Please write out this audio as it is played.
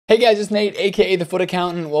Hey guys, it's Nate, aka The Foot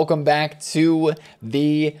Accountant. Welcome back to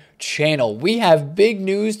the channel. We have big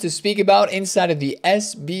news to speak about inside of the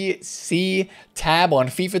SBC tab on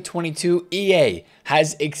FIFA 22. EA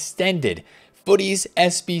has extended FUTTIES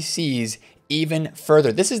SBCs even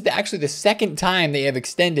further. This is actually the second time they have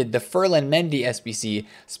extended the Ferland Mendy SBC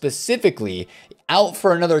specifically out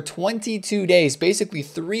for another 22 days. Basically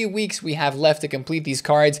 3 weeks we have left to complete these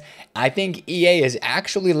cards. I think EA is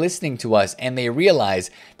actually listening to us and they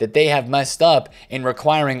realize that they have messed up in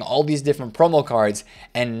requiring all these different promo cards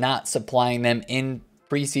and not supplying them in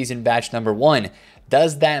preseason batch number 1.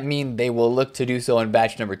 Does that mean they will look to do so in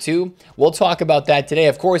batch number 2? We'll talk about that today.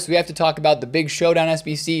 Of course, we have to talk about the big showdown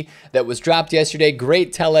SBC that was dropped yesterday.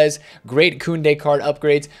 Great Tellez, great Koundé card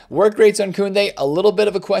upgrades. Work rates on Koundé, a little bit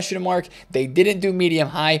of a question mark. They didn't do medium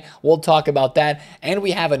high. We'll talk about that. And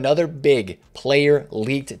we have another big player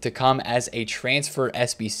leaked to come as a transfer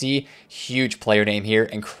SBC. Huge player name here.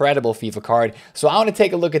 Incredible FIFA card. So I want to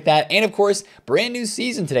take a look at that. And of course, brand new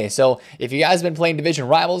season today. So if you guys have been playing Division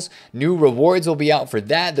Rivals, new rewards will be out for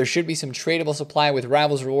that. There should be some tradable supply with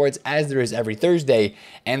Rivals rewards as there is every Thursday.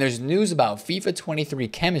 And there's news about FIFA 23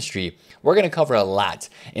 chemistry. We're going to cover a lot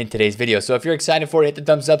in today's video. So if you're excited for it, hit the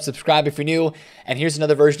thumbs up, subscribe if you're new. And here's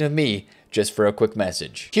another version of me just for a quick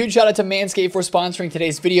message. Huge shout out to Manscaped for sponsoring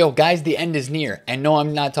today's video. Guys, the end is near. And no,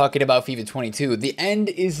 I'm not talking about FIFA 22. The end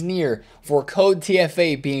is near for code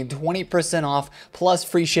TFA being 20% off plus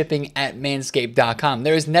free shipping at manscaped.com.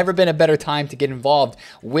 There has never been a better time to get involved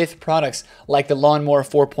with products like the Lawnmower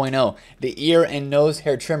 4.0, the ear and nose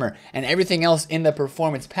hair trimmer, and everything else in the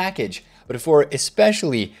performance package. But for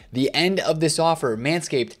especially the end of this offer,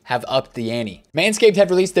 Manscaped have upped the ante. Manscaped have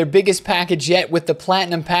released their biggest package yet with the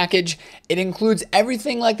Platinum package. It includes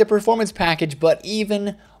everything like the Performance package, but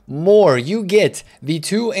even more. You get the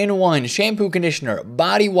 2-in-1 shampoo, conditioner,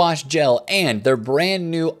 body wash gel, and their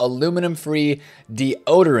brand new aluminum-free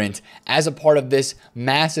deodorant as a part of this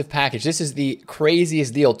massive package. This is the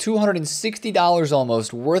craziest deal. $260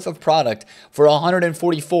 almost worth of product for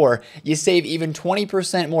 $144. You save even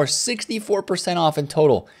 20% more, 64% off in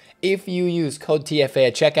total if you use code TFA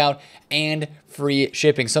at checkout and free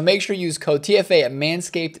shipping. So make sure you use code TFA at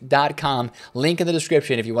manscaped.com. Link in the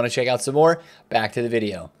description if you want to check out some more. Back to the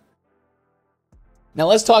video. Now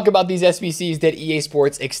let's talk about these SBCs that EA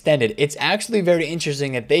Sports extended. It's actually very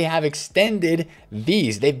interesting that they have extended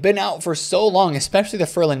these. They've been out for so long, especially the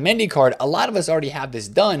Ferland Mendy card. A lot of us already have this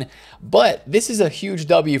done, but this is a huge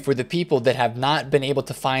W for the people that have not been able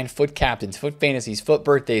to find Foot Captains, Foot Fantasies, Foot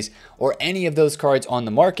Birthdays, or any of those cards on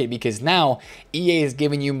the market, because now EA is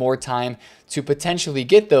giving you more time to potentially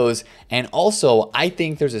get those. And also, I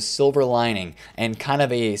think there's a silver lining and kind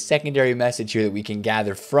of a secondary message here that we can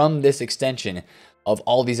gather from this extension of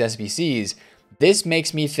all these SBCs. This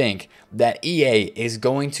makes me think that EA is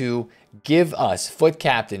going to give us Foot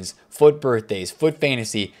Captains, Foot Birthdays, Foot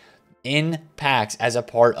Fantasy in packs as a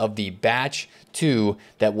part of the batch 2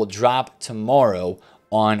 that will drop tomorrow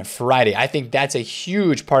on Friday. I think that's a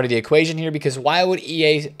huge part of the equation here, because why would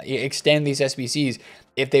EA extend these SBCs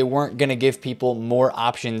if they weren't going to give people more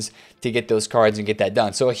options to get those cards and get that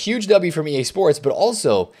done? So a huge W from EA Sports, but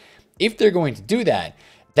also if they're going to do that,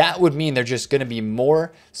 that would mean there's just going to be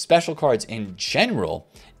more special cards in general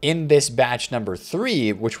in this batch number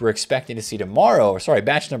 3, which we're expecting to see tomorrow, or sorry,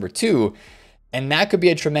 batch number 2. And that could be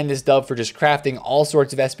a tremendous dub for just crafting all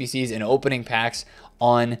sorts of SBCs and opening packs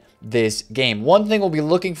on this game. One thing we'll be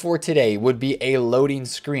looking for today would be a loading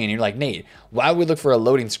screen. You're like, Nate, why would we look for a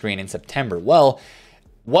loading screen in September? Well,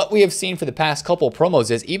 what we have seen for the past couple of promos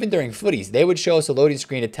is even during FUTTIES, they would show us a loading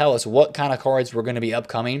screen to tell us what kind of cards were going to be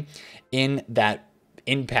upcoming in that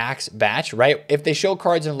in packs batch, right? If they show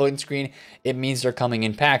cards in the loading screen, it means they're coming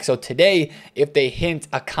in packs. So today, if they hint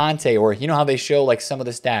a Conte, or you know how they show like some of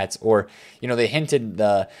the stats, or you know they hinted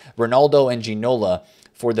the Ronaldo and Ginola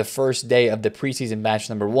for the first day of the preseason batch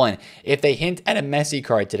number 1. If they hint at a Messi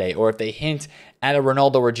card today, or if they hint at a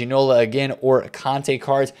Ronaldo or Ginola again, or Conte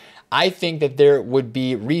cards, I think that there would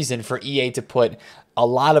be reason for EA to put a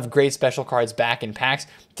lot of great special cards back in packs.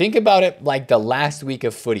 Think about it like the last week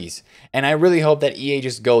of FUTTIES. And I really hope that EA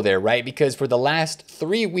just go there, right? Because for the last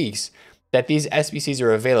 3 weeks that these SBCs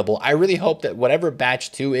are available, I really hope that whatever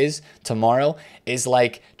batch 2 is tomorrow is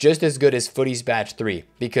like just as good as FUTTIES batch 3,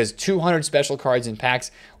 because 200 special cards in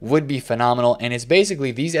packs would be phenomenal. And it's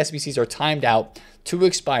basically these SBCs are timed out to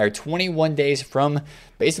expire 21 days from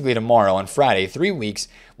basically tomorrow on Friday. 3 weeks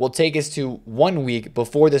will take us to 1 week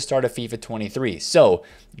before the start of FIFA 23. So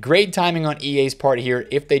great timing on EA's part here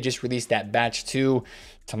if they just release that batch 2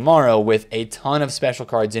 tomorrow with a ton of special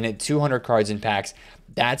cards in it, 200 cards in packs.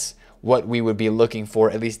 That's what we would be looking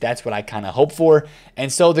for. At least that's what I kind of hope for.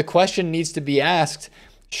 And so the question needs to be asked,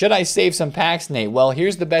 should I save some packs, Nate? Well,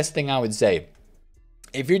 here's the best thing I would say.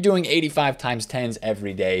 If you're doing 85 times 10s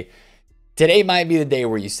every day, today might be the day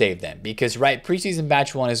where you save them because, right, preseason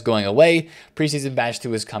batch 1 is going away. Preseason batch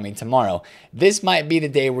 2 is coming tomorrow. This might be the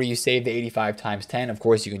day where you save the 85 times 10. Of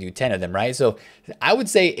course, you can do 10 of them, right? So I would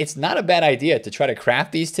say it's not a bad idea to try to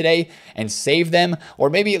craft these today and save them, or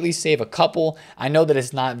maybe at least save a couple. I know that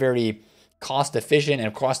it's not very cost efficient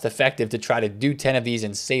and cost effective to try to do 10 of these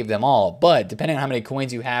and save them all, but depending on how many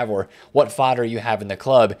coins you have or what fodder you have in the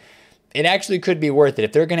club, it actually could be worth it.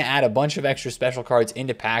 If they're going to add a bunch of extra special cards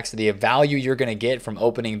into packs, the value you're going to get from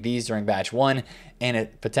opening these during batch 1 and a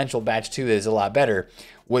potential batch 2 that is a lot better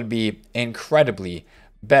would be incredibly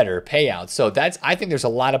better payout. So I think there's a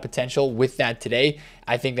lot of potential with that today.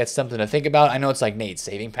 I think that's something to think about. I know it's like, Nate,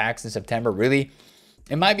 saving packs in September, really?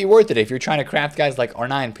 It might be worth it if you're trying to craft guys like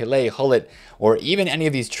R9, Pele, Hullet, or even any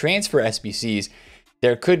of these transfer SBCs.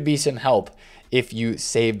 There could be some help if you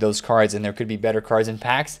save those cards, and there could be better cards in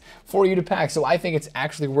packs for you to pack. So I think it's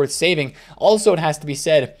actually worth saving. Also, it has to be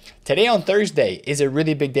said, today on Thursday is a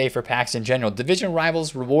really big day for packs in general. Division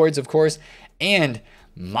Rivals rewards, of course, and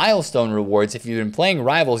milestone rewards. If you've been playing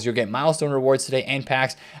Rivals, you'll get milestone rewards today and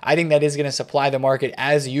packs. I think that is going to supply the market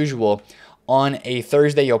as usual. On a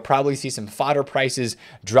Thursday, you'll probably see some fodder prices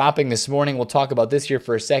dropping this morning. We'll talk about this here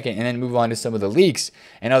for a second and then move on to some of the leaks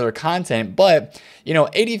and other content. But, you know,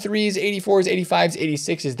 83s, 84s, 85s,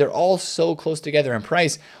 86s, they're all so close together in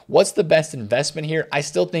price. What's the best investment here? I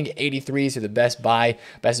still think 83s are the best buy,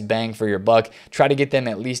 best bang for your buck. Try to get them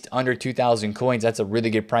at least under 2,000 coins. That's a really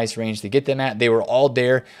good price range to get them at. They were all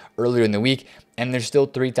there earlier in the week, and there's still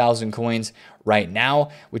 3,000 coins right now,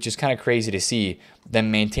 which is kind of crazy to see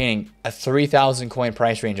them maintaining a 3,000 coin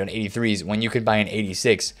price range on 83s when you could buy an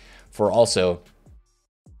 86 for also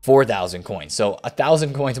 4,000 coins. So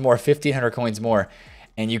 1,000 coins more, 1,500 coins more,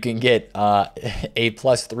 and you can get a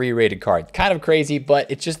 +3 rated card. Kind of crazy, but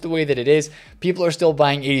it's just the way that it is. People are still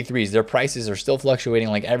buying 83s. Their prices are still fluctuating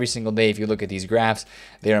like every single day. If you look at these graphs,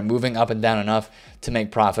 they are moving up and down enough to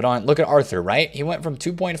make profit on. Look at Arthur, right? He went from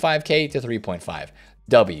 2.5K to 3.5.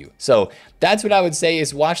 W. So that's what I would say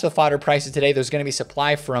is watch the fodder prices today. There's going to be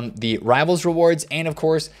supply from the Rivals rewards and, of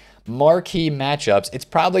course, marquee matchups. It's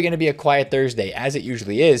probably going to be a quiet Thursday, as it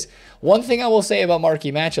usually is. One thing I will say about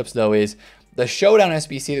marquee matchups, though, is the Showdown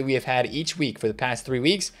SBC that we have had each week for the past 3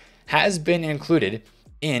 weeks has been included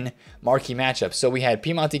in marquee matchups. So we had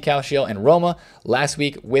Piemonte Calcio and Roma last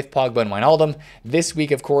week with Pogba and Wijnaldum. This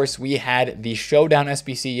week, of course, we had the Showdown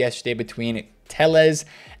SBC yesterday between Telles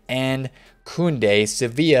and Koundé,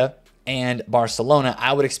 Sevilla, and Barcelona.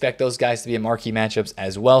 I would expect those guys to be in marquee matchups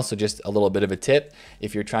as well. So just a little bit of a tip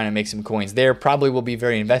if you're trying to make some coins there. Probably will be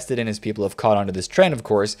very invested in as people have caught onto this trend, of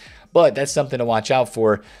course. But that's something to watch out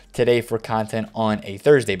for today for content on a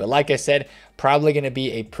Thursday. But like I said, probably going to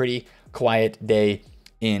be a pretty quiet day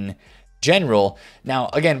in general. Now,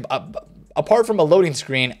 again, apart from a loading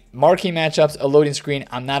screen, marquee matchups, a loading screen,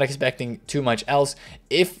 I'm not expecting too much else.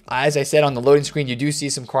 If, as I said, on the loading screen, you do see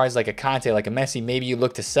some cards like a Conte, like a Messi, maybe you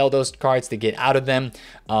look to sell those cards to get out of them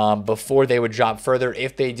before they would drop further.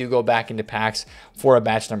 If they do go back into packs for a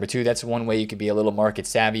batch number 2, that's one way you could be a little market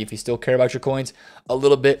savvy if you still care about your coins a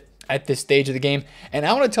little bit at this stage of the game. And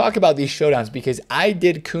I want to talk about these showdowns because I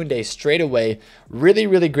did Koundé straight away. Really,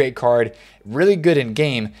 really great card, really good in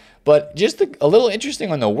game. But just a little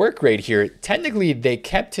interesting on the work rate here. Technically, they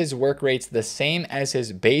kept his work rates the same as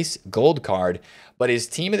his base gold card, but his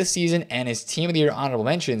team of the season and his team of the year honorable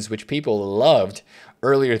mentions, which people loved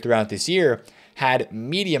earlier throughout this year, had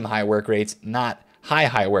medium high work rates, not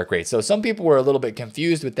high work rates. So some people were a little bit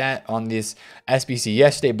confused with that on this SBC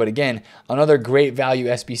yesterday. But again, another great value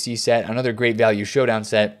SBC set, another great value showdown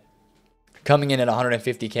set, coming in at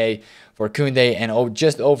 150K for Koundé and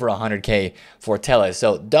just over 100K for Telles.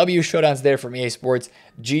 So W showdowns there from EA Sports.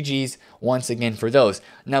 GG's once again for those.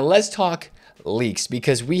 Now let's talk leaks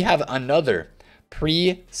because we have another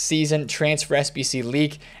pre-season transfer SBC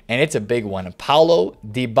leak, and it's a big one. Paulo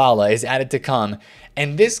Dybala is added to come,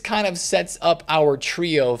 and this kind of sets up our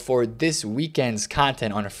trio for this weekend's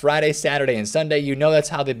content on a Friday, Saturday, and Sunday. You know that's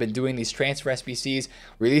how they've been doing these transfer SBCs,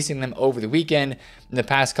 releasing them over the weekend in the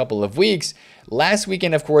past couple of weeks. Last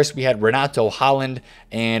weekend, of course, we had Renato, Haaland,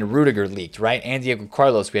 and Rudiger leaked, right? And Diego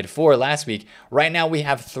Carlos. We had 4 last week. Right now, we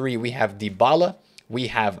have 3. We have Dybala, we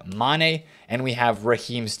have Mane, and we have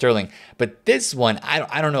Raheem Sterling. But this one,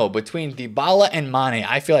 I don't know. Between Dybala and Mane,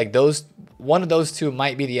 I feel like one of those two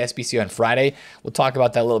might be the SBC on Friday. We'll talk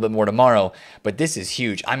about that a little bit more tomorrow. But this is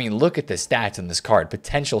huge. I mean, look at the stats on this card.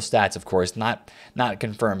 Potential stats, of course, not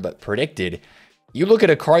confirmed, but predicted. You look at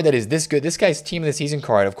a card that is this good. This guy's team of the season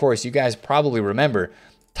card, of course, you guys probably remember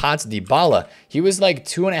Tots Dybala. He was like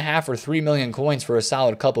 2.5 or 3 million coins for a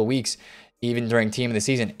solid couple weeks, even during team of the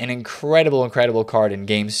season. An incredible, incredible card in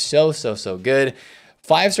game. So good.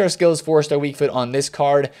 5-star skills, 4-star weak foot on this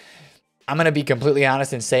card. I'm going to be completely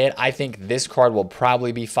honest and say it. I think this card will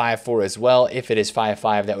probably be 5-4 as well. If it is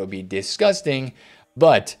 5-5, that would be disgusting.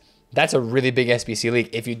 But that's a really big SBC leak.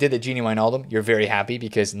 If you did the Genie Wijnaldum, you're very happy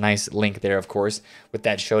because nice link there, of course, with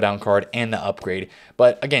that showdown card and the upgrade.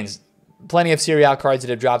 But again, plenty of Serie A cards that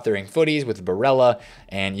have dropped during footies with Barella,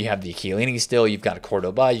 and you have the Chiellini still. You've got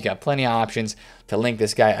Cordoba. You got plenty of options to link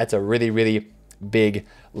this guy. That's a really, really big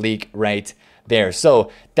leak right there.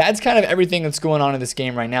 So that's kind of everything that's going on in this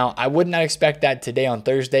game right now. I would not expect that today on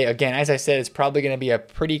Thursday. Again, as I said, it's probably going to be a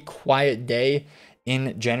pretty quiet day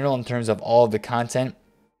in general in terms of all of the content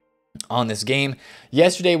on this game.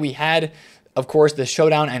 Yesterday we had, of course, the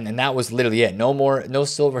showdown, and that was literally it. No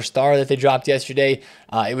silver star that they dropped yesterday.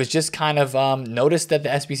 It was just kind of noticed that the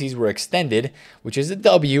SBCs were extended, which is a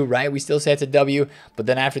W, right? We still say it's a W, but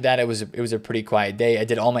then after that, it was a pretty quiet day. I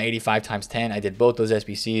did all my 85 times 10. I did both those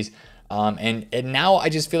SBCs, and now I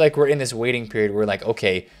just feel like we're in this waiting period. We're like,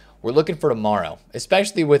 okay, we're looking for tomorrow,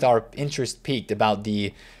 especially with our interest peaked about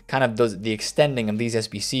the kind of the extending of these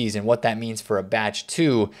SBCs and what that means for a batch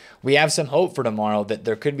 2. We have some hope for tomorrow that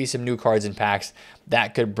there could be some new cards and packs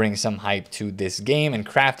that could bring some hype to this game and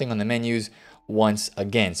crafting on the menus once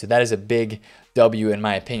again. So that is a big W in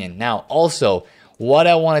my opinion. Now, also, what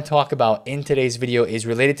I want to talk about in today's video is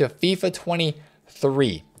related to FIFA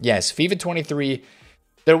 23. Yes, FIFA 23.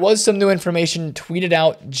 There was some new information tweeted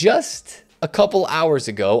out just a couple hours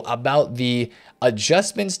ago about the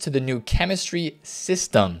adjustments to the new chemistry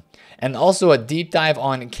system and also a deep dive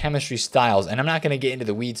on chemistry styles. And I'm not going to get into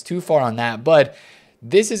the weeds too far on that, but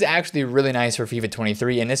this is actually really nice for FIFA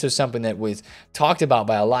 23. And this was something that was talked about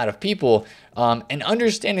by a lot of people. And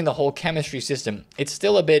understanding the whole chemistry system, it's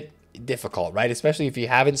still a bit difficult, right? Especially if you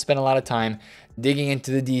haven't spent a lot of time digging into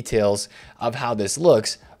the details of how this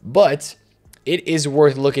looks. But it is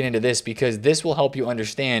worth looking into this because this will help you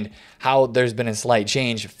understand how there's been a slight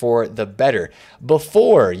change for the better.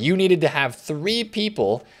 Before, you needed to have 3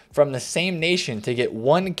 people from the same nation to get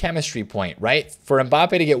 1 chemistry point, right? For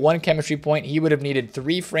Mbappe to get 1 chemistry point, he would have needed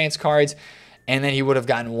 3 France cards, and then he would have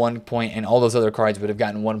gotten 1 point, and all those other cards would have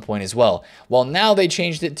gotten 1 point as well. Well, now they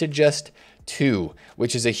changed it to just 2,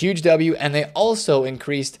 which is a huge W, and they also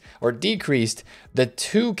increased or decreased the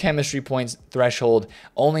 2 chemistry points threshold.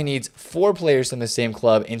 Only needs 4 players from the same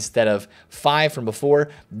club instead of 5 from before.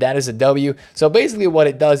 That is a W. So basically what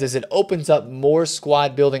it does is it opens up more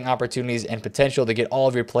squad building opportunities and potential to get all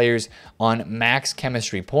of your players on max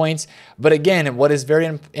chemistry points. But again, what is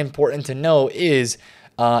very important to know is,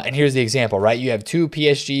 and here's the example, right? You have 2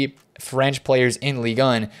 PSG French players in Ligue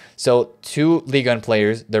 1. So 2 Ligue 1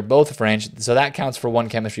 players, they're both French. So that counts for 1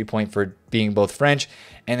 chemistry point for being both French.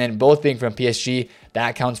 And then both being from PSG,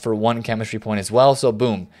 that counts for 1 chemistry point as well. So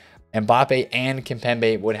boom, Mbappe and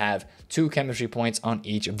Kimpembe would have 2 chemistry points on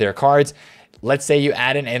each of their cards. Let's say you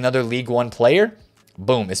add in another Ligue 1 player.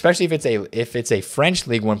 Boom, especially if it's a French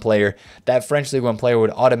Ligue 1 player, that French Ligue 1 player would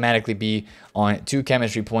automatically be on 2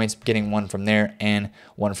 chemistry points, getting 1 from there and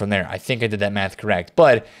 1 from there. I think I did that math correct.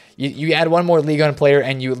 But you add 1 more Ligue 1 player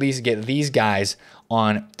and you at least get these guys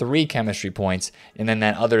on 3 chemistry points, and then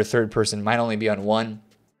that other third person might only be on 1.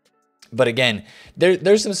 But again,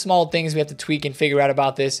 there's some small things we have to tweak and figure out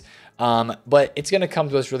about this. But it's going to come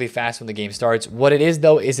to us really fast when the game starts. What it is,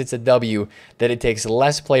 though, is it's a W that it takes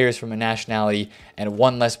less players from a nationality and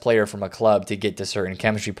 1 less player from a club to get to certain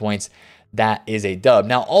chemistry points. That is a dub.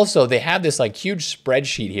 Now, also, they have this like huge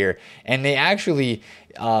spreadsheet here, and they actually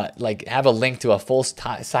like have a link to a full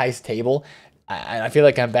size table. I feel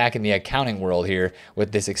like I'm back in the accounting world here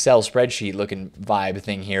with this Excel spreadsheet looking vibe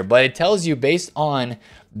thing here, but it tells you based on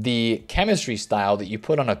the chemistry style that you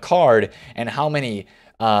put on a card and how many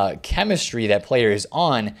chemistry that player is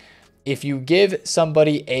on. If you give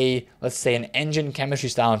somebody a, let's say, an engine chemistry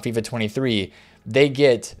style in FIFA 23, they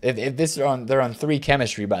get, if this they're on 3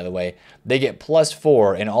 chemistry, by the way, they get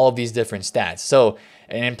 +4 in all of these different stats. So,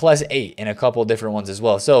 and then +8 in a couple different ones as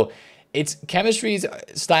well. So it's chemistry's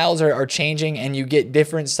styles are changing, and you get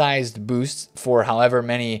different sized boosts for however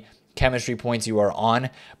many chemistry points you are on.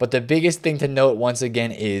 But the biggest thing to note once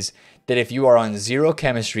again is that if you are on 0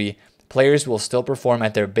 chemistry, players will still perform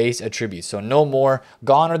at their base attributes. So no more,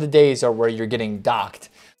 gone are the days where you're getting docked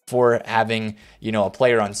for having, you know, a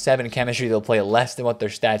player on 7 chemistry. They'll play less than what their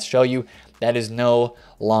stats show you. that is no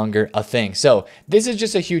longer a thing. So this is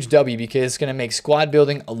just a huge W because it's going to make squad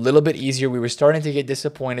building a little bit easier. We were starting to get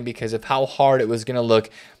disappointed because of how hard it was going to look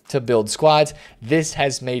to build squads. This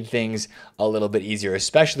has made things a little bit easier,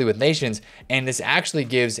 especially with nations. And this actually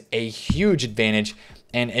gives a huge advantage,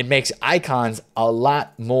 and it makes icons a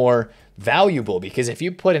lot more valuable, because if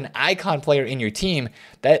you put an icon player in your team,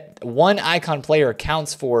 that one icon player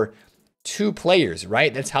counts for 2 players,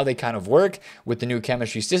 right? That's how they kind of work with the new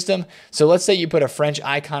chemistry system. So let's say you put a French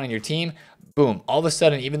icon in your team, boom, all of a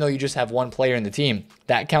sudden, even though you just have 1 player in the team,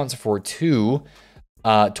 that counts for 2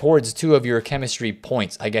 towards 2 of your chemistry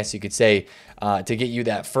points, I guess you could say, to get you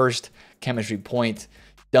that first chemistry point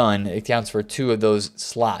done. It counts for 2 of those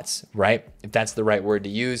slots, right? If that's the right word to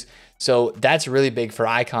use. So that's really big for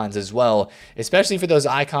icons as well, especially for those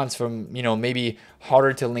icons from, you know, maybe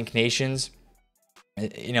harder to link nations.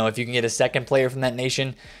 You know, if you can get a second player from that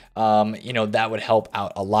nation, you know, that would help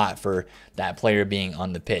out a lot for that player being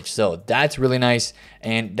on the pitch. So that's really nice.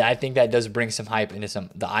 And I think that does bring some hype into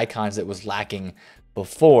the icons that was lacking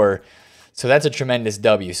before. So that's a tremendous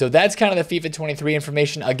W. So that's kind of the FIFA 23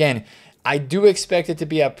 information. Again, I do expect it to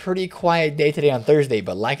be a pretty quiet day today on Thursday,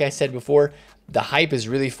 but like I said before, the hype is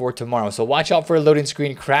really for tomorrow. So watch out for a loading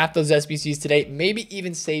screen, craft those SBCs today, maybe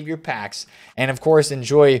even save your packs. And of course,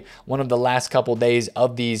 enjoy one of the last couple days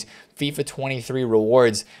of these FIFA 23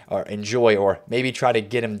 rewards, or enjoy, or maybe try to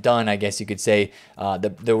get them done, I guess you could say.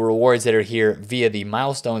 The rewards that are here via the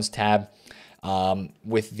milestones tab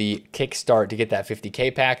with the kickstart to get that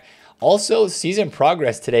 50K pack. Also, season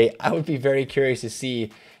progress today, I would be very curious to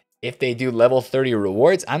see if they do level 30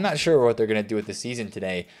 rewards. I'm not sure what they're going to do with the season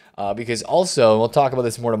today, because also, we'll talk about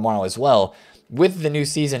this more tomorrow as well, with the new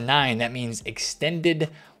season 9, that means extended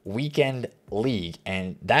weekend league.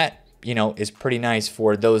 And that, you know, is pretty nice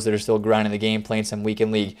for those that are still grinding the game, playing some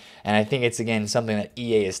weekend league. And I think it's, again, something that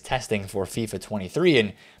EA is testing for FIFA 23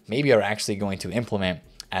 and maybe are actually going to implement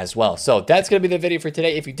as well. So that's going to be the video for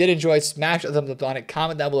today. If you did enjoy, smash a thumbs up on it,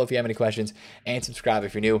 comment down below if you have any questions, and subscribe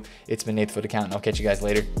if you're new. It's been TheFutAccountant. I'll catch you guys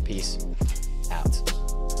later. Peace out.